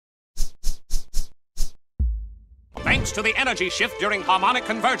Thanks to the energy shift during harmonic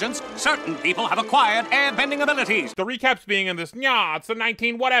convergence, certain people have acquired airbending abilities. The recaps being in this, it's the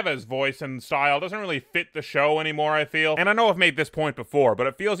 19-whatevers voice and style doesn't really fit the show anymore, I feel. And I know I've made this point before, but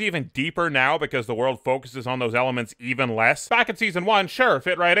it feels even deeper now because the world focuses on those elements even less. Back in season 1, sure,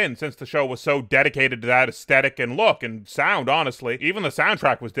 fit right in since the show was so dedicated to that aesthetic and look and sound, honestly. Even the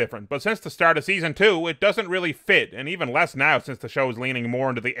soundtrack was different. But since the start of season 2, it doesn't really fit, and even less now since the show is leaning more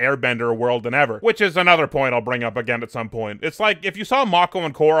into the Airbender world than ever. Which is another point I'll bring up again at some point. It's like, if you saw Mako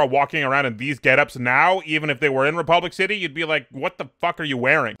and Korra walking around in these getups now, even if they were in Republic City, you'd be like, what the fuck are you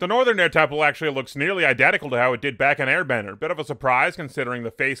wearing? The Northern Air Temple actually looks nearly identical to how it did back in Airbender. Bit of a surprise considering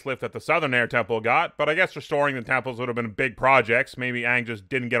the facelift that the Southern Air Temple got, but I guess restoring the temples would have been big projects. Maybe Aang just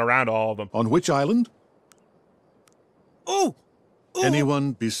didn't get around to all of them. On which island? Oh!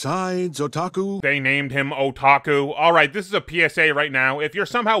 Anyone besides Otaku? They named him Otaku. Alright, this is a PSA right now. If you're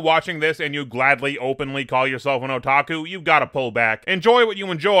somehow watching this and you gladly, openly call yourself an Otaku, you've got to pull back. Enjoy what you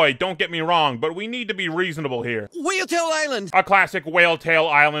enjoy, don't get me wrong, but we need to be reasonable here. Whale Tail Island! A classic Whale Tail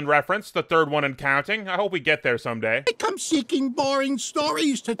Island reference, the third one in counting. I hope we get there someday. I come seeking boring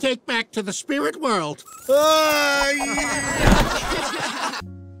stories to take back to the spirit world.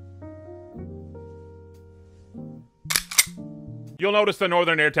 You'll notice the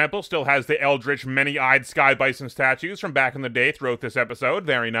Northern Air Temple still has the eldritch, many-eyed sky bison statues from back in the day throughout this episode.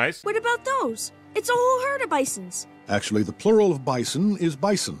 Very nice. What about those? It's a whole herd of bisons. Actually, the plural of bison is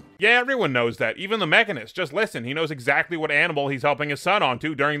bison. Yeah, everyone knows that. Even the Mechanist. Just listen, he knows exactly what animal he's helping his son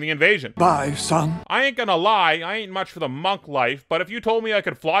onto during the invasion. Bye, son. I ain't gonna lie, I ain't much for the monk life, but if you told me I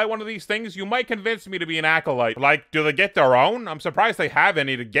could fly one of these things, you might convince me to be an acolyte. Like, do they get their own? I'm surprised they have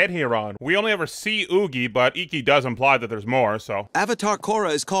any to get here on. We only ever see Oogie, but Iki does imply that there's more, so. Avatar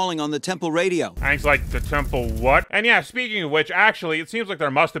Korra is calling on the temple radio. Aang's like, the temple what? And yeah, speaking of which, actually, it seems like there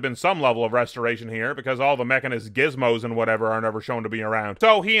must have been some level of restoration here, because all the Mechanist gizmos and whatever are never shown to be around.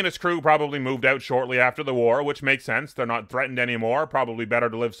 So he and his crew probably moved out shortly after the war, which makes sense. They're not threatened anymore. Probably better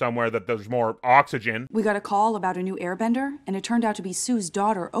to live somewhere that there's more oxygen. We got a call about a new airbender, and it turned out to be Sue's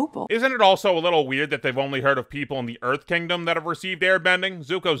daughter, Opal. Isn't it also a little weird that they've only heard of people in the Earth Kingdom that have received airbending?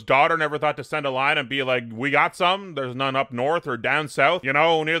 Zuko's daughter never thought to send a line and be like, we got some, there's none up north or down south, you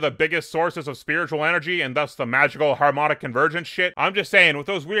know, near the biggest sources of spiritual energy and thus the magical harmonic convergence shit. I'm just saying, with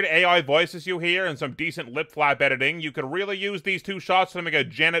those weird AI voices you hear and some decent lip flap editing, you could really use these two shots to make a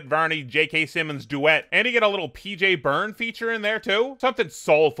Janet Varney, J.K. Simmons duet. And you get a little P.J. Byrne feature in there too. Something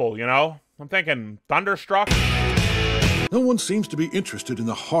soulful, you know? I'm thinking Thunderstruck. No one seems to be interested in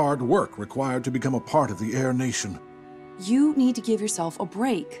the hard work required to become a part of the Air Nation. You need to give yourself a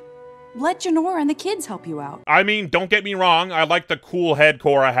break. Let Janora and the kids help you out. I mean, don't get me wrong, I like the cool head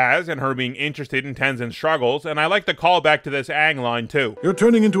Korra has and her being interested in Tenzin's struggles, and I like the callback to this Aang line too. You're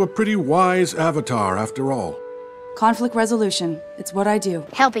turning into a pretty wise avatar after all. Conflict resolution. It's what I do.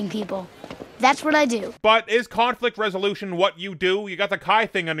 Helping people. That's what I do. But is conflict resolution what you do? You got the Kai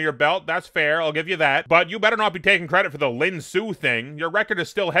thing under your belt, that's fair, I'll give you that. But you better not be taking credit for the Lin Su thing. Your record is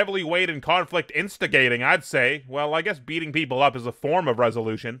still heavily weighed in conflict instigating, I'd say. Well, I guess beating people up is a form of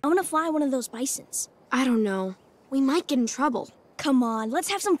resolution. I want to fly one of those bisons. I don't know. We might get in trouble. Come on,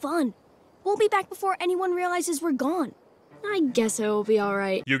 let's have some fun. We'll be back before anyone realizes we're gone. I guess it will be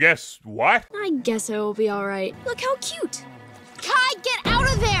alright. You guess what? I guess it will be alright. Look how cute. Kai, get out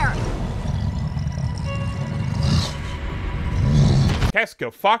of there!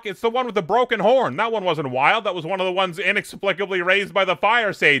 Keska, fuck, it's the one with the broken horn. That one wasn't wild, that was one of the ones inexplicably raised by the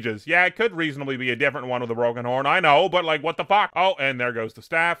fire sages. Yeah, it could reasonably be a different one with a broken horn, I know, but like, what the fuck? Oh, and there goes the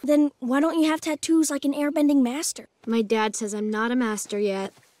staff. Then why don't you have tattoos like an airbending master? My dad says I'm not a master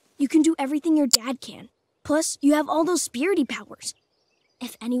yet. You can do everything your dad can. Plus, you have all those spirity powers.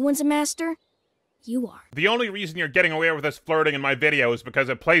 If anyone's a master, you are. The only reason you're getting away with this flirting in my video is because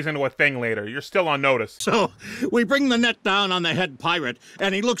it plays into a thing later. You're still on notice. So, we bring the net down on the head pirate,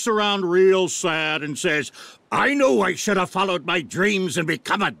 and he looks around real sad and says, I know I should have followed my dreams and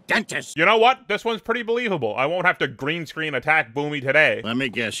become a dentist. You know what? This one's pretty believable. I won't have to green screen attack Boomy today. Let me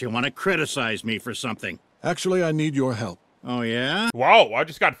guess, you want to criticize me for something. Actually, I need your help. Oh, yeah? Whoa, I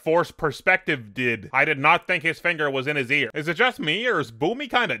just got forced perspective did. I did not think his finger was in his ear. Is it just me, or is Boomy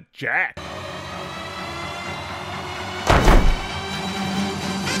kinda jacked?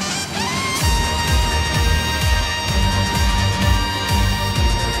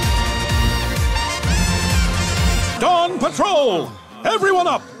 Dawn Patrol! Everyone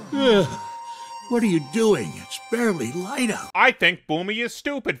up! What are you doing? It's barely light out. I think Boomy is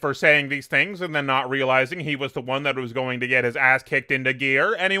stupid for saying these things and then not realizing he was the one that was going to get his ass kicked into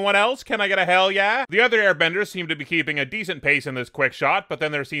gear. Anyone else? Can I get a hell yeah? The other Airbenders seem to be keeping a decent pace in this quick shot, but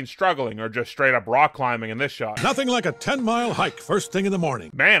then they're seen struggling or just straight up rock climbing in this shot. Nothing like a 10-mile hike first thing in the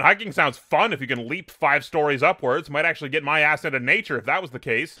morning. Man, hiking sounds fun if you can leap 5 stories upwards. Might actually get my ass into nature if that was the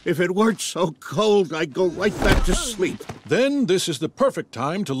case. If it weren't so cold, I'd go right back to sleep. Then this is the perfect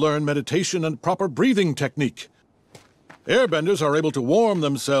time to learn meditation and proper breathing technique. Airbenders are able to warm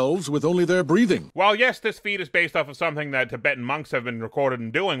themselves with only their breathing. While yes, this feat is based off of something that Tibetan monks have been recorded in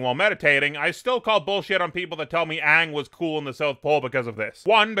doing while meditating, I still call bullshit on people that tell me Aang was cool in the South Pole because of this.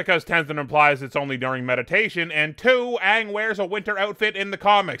 1, because Tenzin implies it's only during meditation, and 2, Aang wears a winter outfit in the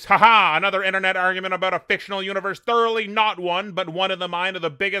comics. Haha, another internet argument about a fictional universe thoroughly not one, but one in the mind of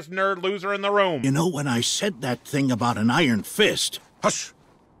the biggest nerd loser in the room. You know, when I said that thing about an iron fist... Hush!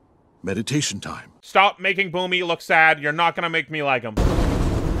 Meditation time. Stop making Boomy look sad. You're not gonna make me like him.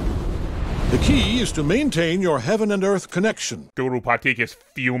 The key is to maintain your heaven and earth connection. Guru Patik is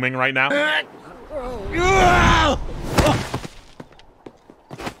fuming right now.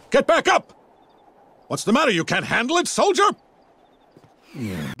 Get back up! What's the matter? You can't handle it, soldier?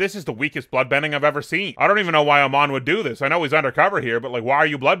 This is the weakest bloodbending I've ever seen. I don't even know why Amon would do this. I know he's undercover here, but like, why are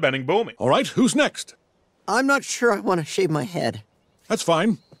you bloodbending Boomy? All right, who's next? I'm not sure I want to shave my head. That's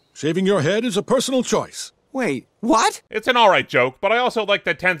fine. Shaving your head is a personal choice. Wait, what? It's an alright joke, but I also like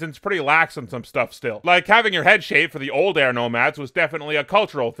that Tenzin's pretty lax on some stuff still. Like, having your head shaved for the old air nomads was definitely a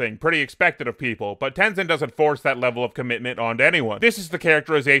cultural thing, pretty expected of people, but Tenzin doesn't force that level of commitment onto anyone. This is the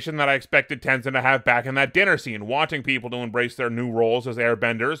characterization that I expected Tenzin to have back in that dinner scene, wanting people to embrace their new roles as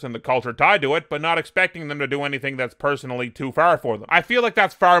airbenders and the culture tied to it, but not expecting them to do anything that's personally too far for them. I feel like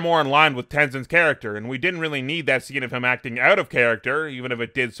that's far more in line with Tenzin's character, and we didn't really need that scene of him acting out of character, even if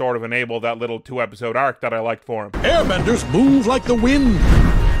it did sort of enable that little 2-episode arc that I liked for him. Airbenders move like the wind.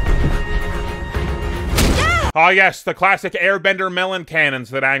 Ah yes, the classic airbender melon cannons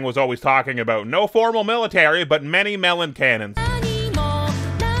that Aang was always talking about. No formal military, but many melon cannons.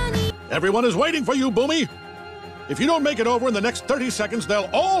 Everyone is waiting for you, Boomy. If you don't make it over in the next 30 seconds, they'll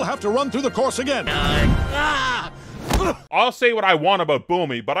all have to run through the course again. I'll say what I want about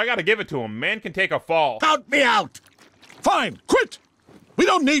Boomy, but I gotta give it to him. Man can take a fall. Count me out! Fine, quit! We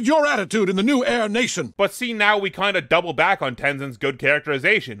don't need your attitude in the new Air Nation. But see, now we kind of double back on Tenzin's good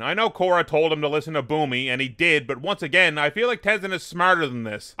characterization. I know Korra told him to listen to Boomy, and he did, but once again, I feel like Tenzin is smarter than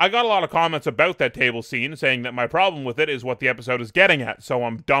this. I got a lot of comments about that table scene, saying that my problem with it is what the episode is getting at, so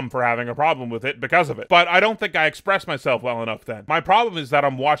I'm dumb for having a problem with it because of it. But I don't think I expressed myself well enough then. My problem is that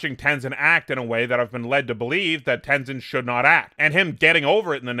I'm watching Tenzin act in a way that I've been led to believe that Tenzin should not act, and him getting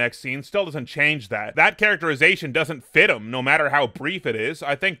over it in the next scene still doesn't change that. That characterization doesn't fit him, no matter how brief it is.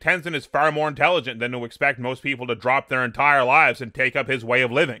 I think Tenzin is far more intelligent than to expect most people to drop their entire lives and take up his way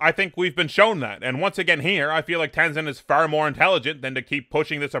of living. I think we've been shown that, and once again here, I feel like Tenzin is far more intelligent than to keep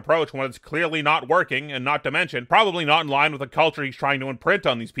pushing this approach when it's clearly not working, and not to mention, probably not in line with the culture he's trying to imprint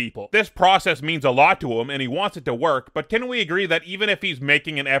on these people. This process means a lot to him, and he wants it to work, but can we agree that even if he's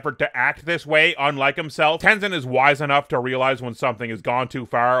making an effort to act this way, unlike himself, Tenzin is wise enough to realize when something has gone too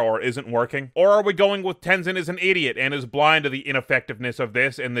far or isn't working? Or are we going with Tenzin is an idiot and is blind to the ineffectiveness of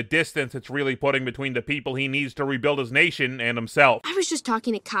this and the distance it's really putting between the people he needs to rebuild his nation and himself? I was just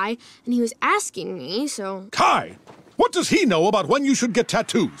talking to Kai, and he was asking me, so... Kai! What does he know about when you should get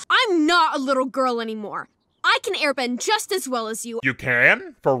tattoos? I'm not a little girl anymore. I can airbend just as well as you. You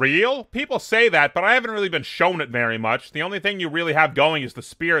can? For real? People say that, but I haven't really been shown it very much. The only thing you really have going is the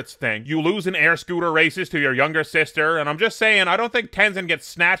spirits thing. You lose in air scooter races to your younger sister, and I'm just saying, I don't think Tenzin gets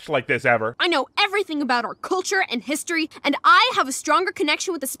snatched like this ever. I know everything about our culture and history, and I have a stronger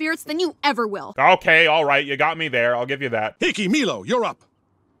connection with the spirits than you ever will. Okay, alright, you got me there. I'll give you that. Hiki, Milo, you're up.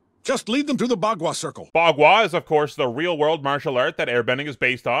 Just lead them through the Bagua circle. Bagua is, of course, the real-world martial art that airbending is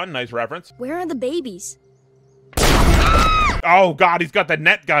based on. Nice reference. Where are the babies? Oh god, he's got the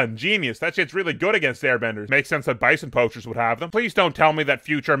net gun. Genius. That shit's really good against airbenders. Makes sense that bison poachers would have them. Please don't tell me that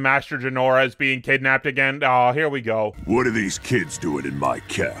future Master Jinora is being kidnapped again. Oh, here we go. What are these kids doing in my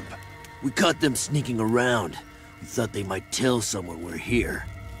camp? We caught them sneaking around. We thought they might tell someone we're here.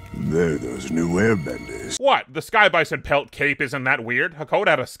 They're those new airbenders. What? The Sky Bison pelt cape isn't that weird? Hakoda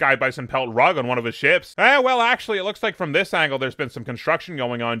had a Sky Bison pelt rug on one of his ships. Well, actually, it looks like from this angle there's been some construction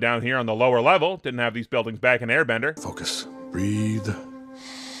going on down here on the lower level. Didn't have these buildings back in Airbender. Focus. Breathe.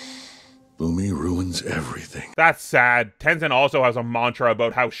 Boomy ruins everything. That's sad. Tenzin also has a mantra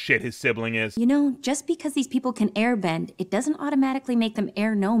about how shit his sibling is. You know, just because these people can airbend, it doesn't automatically make them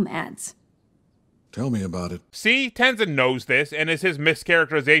air nomads. Tell me about it. See, Tenzin knows this, and is his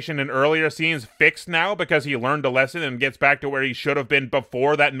mischaracterization in earlier scenes fixed now because he learned a lesson and gets back to where he should have been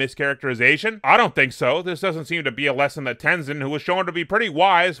before that mischaracterization? I don't think so. This doesn't seem to be a lesson that Tenzin, who was shown to be pretty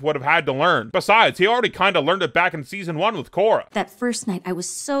wise, would have had to learn. Besides, he already kinda learned it back in Season 1 with Korra. That first night, I was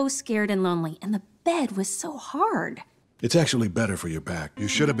so scared and lonely, and the bed was so hard. It's actually better for your back. You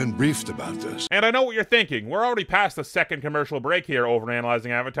should have been briefed about this. And I know what you're thinking. We're already past the second commercial break here, Overanalyzing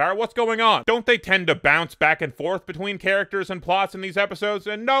Avatar. What's going on? Don't they tend to bounce back and forth between characters and plots in these episodes?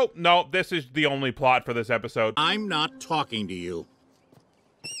 And no, this is the only plot for this episode. I'm not talking to you.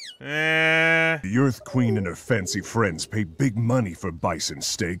 The Earth Queen and her fancy friends pay big money for bison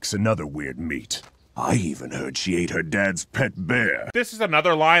steaks and other weird meat. I even heard she ate her dad's pet bear. This is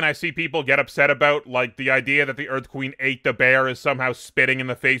another line I see people get upset about, like the idea that the Earth Queen ate the bear is somehow spitting in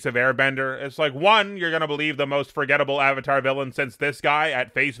the face of Airbender. It's like, one, you're gonna believe the most forgettable Avatar villain since this guy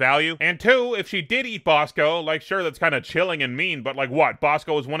at face value. And two, if she did eat Bosco, like sure, that's kind of chilling and mean, but like what?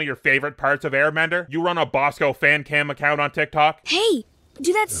 Bosco is one of your favorite parts of Airbender? You run a Bosco fan cam account on TikTok? Hey,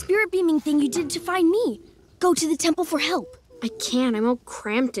 do that spirit beaming thing you did to find me. Go to the temple for help. I can't. I'm all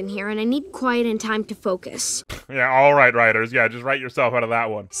cramped in here, and I need quiet and time to focus. Yeah, all right, writers. Yeah, just write yourself out of that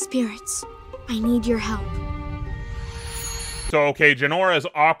one. Spirits, I need your help. So, okay, Janora's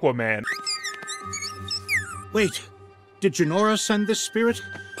Aquaman. Wait, did Jinora send this spirit?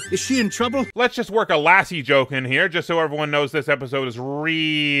 Is she in trouble? Let's just work a Lassie joke in here, just so everyone knows this episode is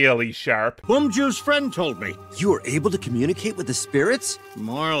really sharp. Boomju's friend told me. You were able to communicate with the spirits?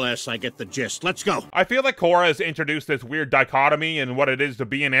 More or less, I get the gist. Let's go. I feel like Korra has introduced this weird dichotomy in what it is to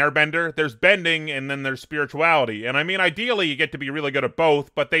be an airbender. There's bending, and then there's spirituality. And I mean, ideally, you get to be really good at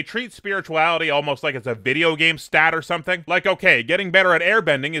both, but they treat spirituality almost like it's a video game stat or something. Like, okay, getting better at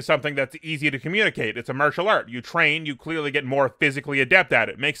airbending is something that's easy to communicate. It's a martial art. You train, you clearly get more physically adept at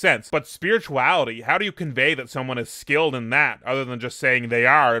it. Makes sense. But spirituality, how do you convey that someone is skilled in that, other than just saying they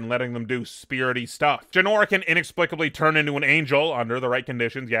are and letting them do spirity stuff? Jinora can inexplicably turn into an angel under the right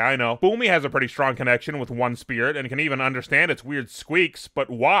conditions, yeah, I know. Boomy has a pretty strong connection with one spirit and can even understand its weird squeaks,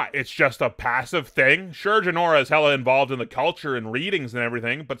 but why? It's just a passive thing? Sure, Jinora is hella involved in the culture and readings and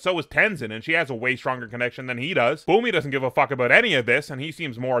everything, but so is Tenzin, and she has a way stronger connection than he does. Boomy doesn't give a fuck about any of this, and he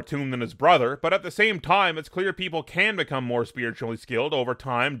seems more attuned than his brother, but at the same time, it's clear people can become more spiritually skilled over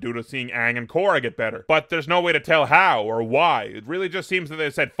time due to seeing Aang and Korra get better. But there's no way to tell how or why. It really just seems that they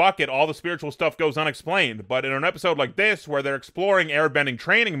said, fuck it, all the spiritual stuff goes unexplained. But in an episode like this, where they're exploring airbending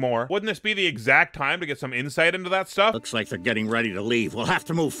training more, wouldn't this be the exact time to get some insight into that stuff? Looks like they're getting ready to leave. We'll have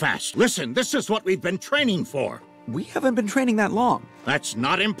to move fast. Listen, this is what we've been training for. We haven't been training that long. That's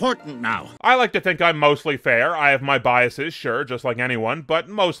not important now. I like to think I'm mostly fair. I have my biases, sure, just like anyone, but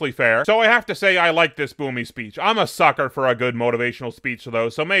mostly fair. So I have to say I like this Boomy speech. I'm a sucker for a good motivational speech, though,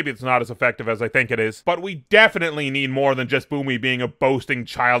 so maybe it's not as effective as I think it is. But we definitely need more than just Boomy being a boasting,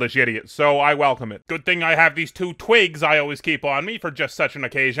 childish idiot, so I welcome it. Good thing I have these two twigs I always keep on me for just such an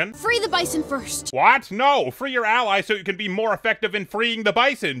occasion. Free the bison first. What? No, free your ally so you can be more effective in freeing the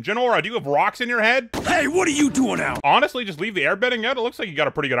bison. Jinora, do you have rocks in your head? Hey, what are you doing out? Honestly, just leave the airbending out. It looks like you got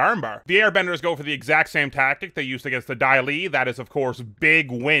a pretty good armbar. The airbenders go for the exact same tactic they used against the Dai Li. That is, of course,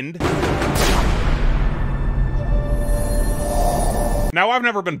 big wind. Now, I've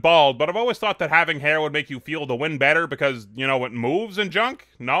never been bald, but I've always thought that having hair would make you feel the wind better because, you know, it moves and junk?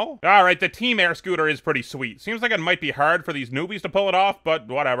 No? Alright, the team air scooter is pretty sweet. Seems like it might be hard for these newbies to pull it off, but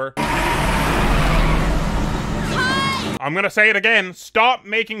whatever. I'm gonna say it again. Stop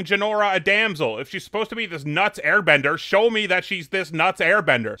making Jinora a damsel. If she's supposed to be this nuts airbender, show me that she's this nuts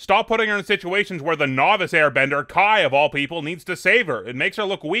airbender. Stop putting her in situations where the novice airbender, Kai of all people, needs to save her. It makes her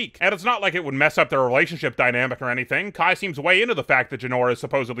look weak. And it's not like it would mess up their relationship dynamic or anything. Kai seems way into the fact that Jinora is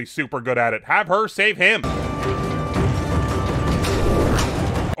supposedly super good at it. Have her save him.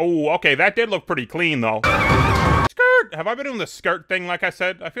 Oh, okay, that did look pretty clean though. Skirt! Have I been doing the skirt thing like I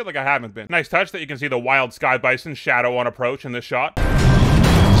said? I feel like I haven't been. Nice touch that you can see the wild sky bison shadow on approach in this shot.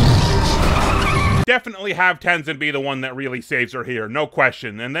 Definitely have Tenzin be the one that really saves her here, no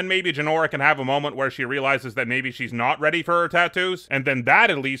question. And then maybe Jinora can have a moment where she realizes that maybe she's not ready for her tattoos, and then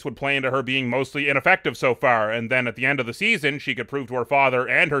that at least would play into her being mostly ineffective so far, and then at the end of the season, she could prove to her father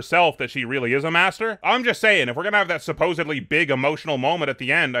and herself that she really is a master. I'm just saying, if we're gonna have that supposedly big emotional moment at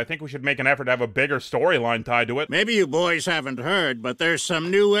the end, I think we should make an effort to have a bigger storyline tied to it. Maybe you boys haven't heard, but there's some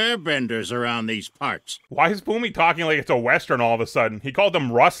new airbenders around these parts. Why is Boomy talking like it's a Western all of a sudden? He called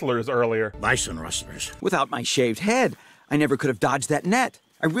them rustlers earlier. Bison rustlers. Without my shaved head, I never could have dodged that net.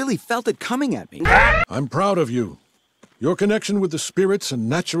 I really felt it coming at me. I'm proud of you. Your connection with the spirits and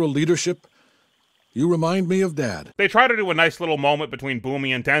natural leadership, You remind me of Dad. They try to do a nice little moment between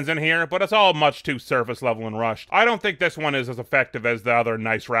Boomy and Tenzin here, but it's all much too surface level and rushed. I don't think this one is as effective as the other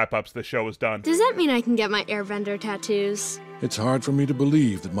nice wrap-ups the show has done. Does that mean I can get my Airbender tattoos? It's hard for me to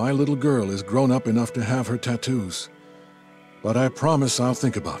believe that my little girl is grown up enough to have her tattoos. But I promise I'll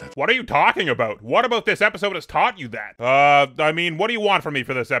think about it. What are you talking about? What about this episode has taught you that? I mean, what do you want from me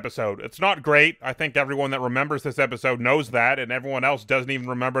for this episode? It's not great. I think everyone that remembers this episode knows that, and everyone else doesn't even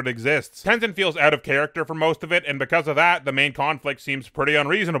remember it exists. Tenzin feels out of character for most of it, and because of that, the main conflict seems pretty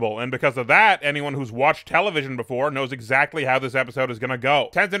unreasonable, and because of that, anyone who's watched television before knows exactly how this episode is gonna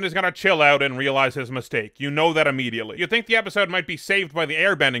go. Tenzin is gonna chill out and realize his mistake. You know that immediately. You think the episode might be saved by the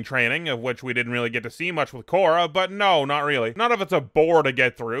airbending training, of which we didn't really get to see much with Korra, but no, not really. None of it's a bore to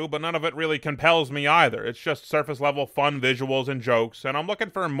get through, but none of it really compels me either. It's just surface level fun visuals and jokes, and I'm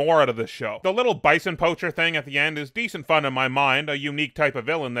looking for more out of this show. The little bison poacher thing at the end is decent fun in my mind, a unique type of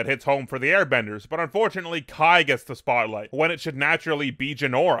villain that hits home for the Airbenders, but unfortunately Kai gets the spotlight, when it should naturally be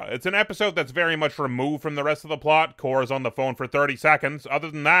Jinora. It's an episode that's very much removed from the rest of the plot. Korra's on the phone for 30 seconds.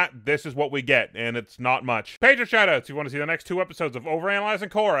 Other than that, this is what we get, and it's not much. Patron shoutouts. If you want to see the next 2 episodes of Overanalyzing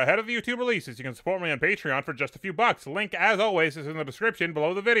Korra ahead of the YouTube releases, you can support me on Patreon for just a few bucks. Link, as always, is in the description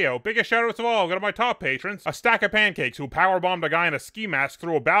below the video. Biggest shoutouts of all go to my top patrons, a stack of pancakes who powerbombed a guy in a ski mask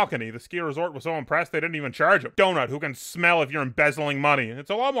through a balcony. The ski resort was so impressed they didn't even charge him. Donut, who can smell if you're embezzling money. It's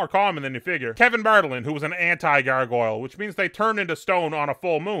a lot more common than you figure. Kevin Bartlin, who was an anti-gargoyle, which means they turn into stone on a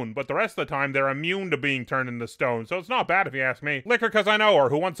full moon, but the rest of the time they're immune to being turned into stone, so it's not bad if you ask me. Liquor Cause I Know Her,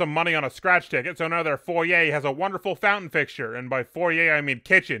 who won some money on a scratch ticket, so now their foyer has a wonderful fountain fixture, and by foyer I mean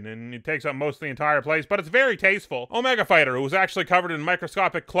kitchen, and it takes up most of the entire place, but it's very tasteful. Omega Fighter, who was actually covered in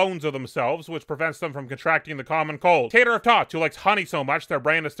microscopic clones of themselves, which prevents them from contracting the common cold. Tater of Tots, who likes honey so much their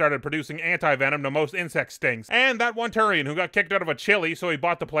brain has started producing anti-venom to most insect stings. And that one Turian who got kicked out of a chili, so he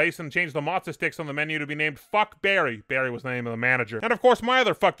bought the place and changed the matzo sticks on the menu to be named Fuck Barry. Barry was the name of the manager. And of course my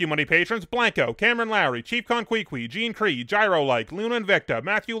other Fuck You Money patrons, Blanco, Cameron Lowry, Chief Conquiqui, Gene Cree, Gyro-like, Luna Invicta,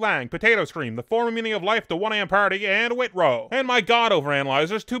 Matthew Lang, Potato Scream, The Former Meaning of Life, The 1am Party, and Whitrow. And my god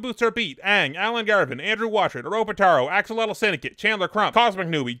overanalyzers, Two Boots Are Beat, Ang, Alan Garvin, Andrew Watchert, Aropataro, Axolotl Syndicate, Chandler Crump, Cosmic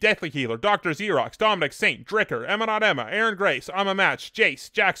Newbie, Deathly Healer, Dr. Xerox, Dominic Saint, Dricker, Emma Not Emma, Aaron Grace, I'm a Match,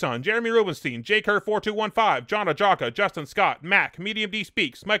 Jace, Jackson, Jeremy Rubenstein, J. Kerr 4215, John Ajaka, Justin Scott, Mac, Medium D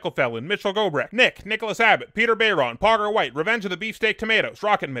Speaks, Michael Fellin, Mitchell Gobrecht, Nick, Nicholas Abbott, Peter Bayron, Parker White, Revenge of the Beefsteak Tomatoes,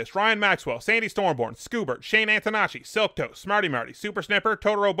 Rocket Mist, Ryan Maxwell, Sandy Stormborn, Scoobert, Shane Antonaci, Silk Toast, Smarty Marty, Super Snipper,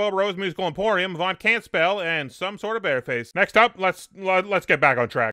 Totoro Bobarose Musical Emporium, Von Can't Spell, and some sort of Bearface. Next up, let's get back on track.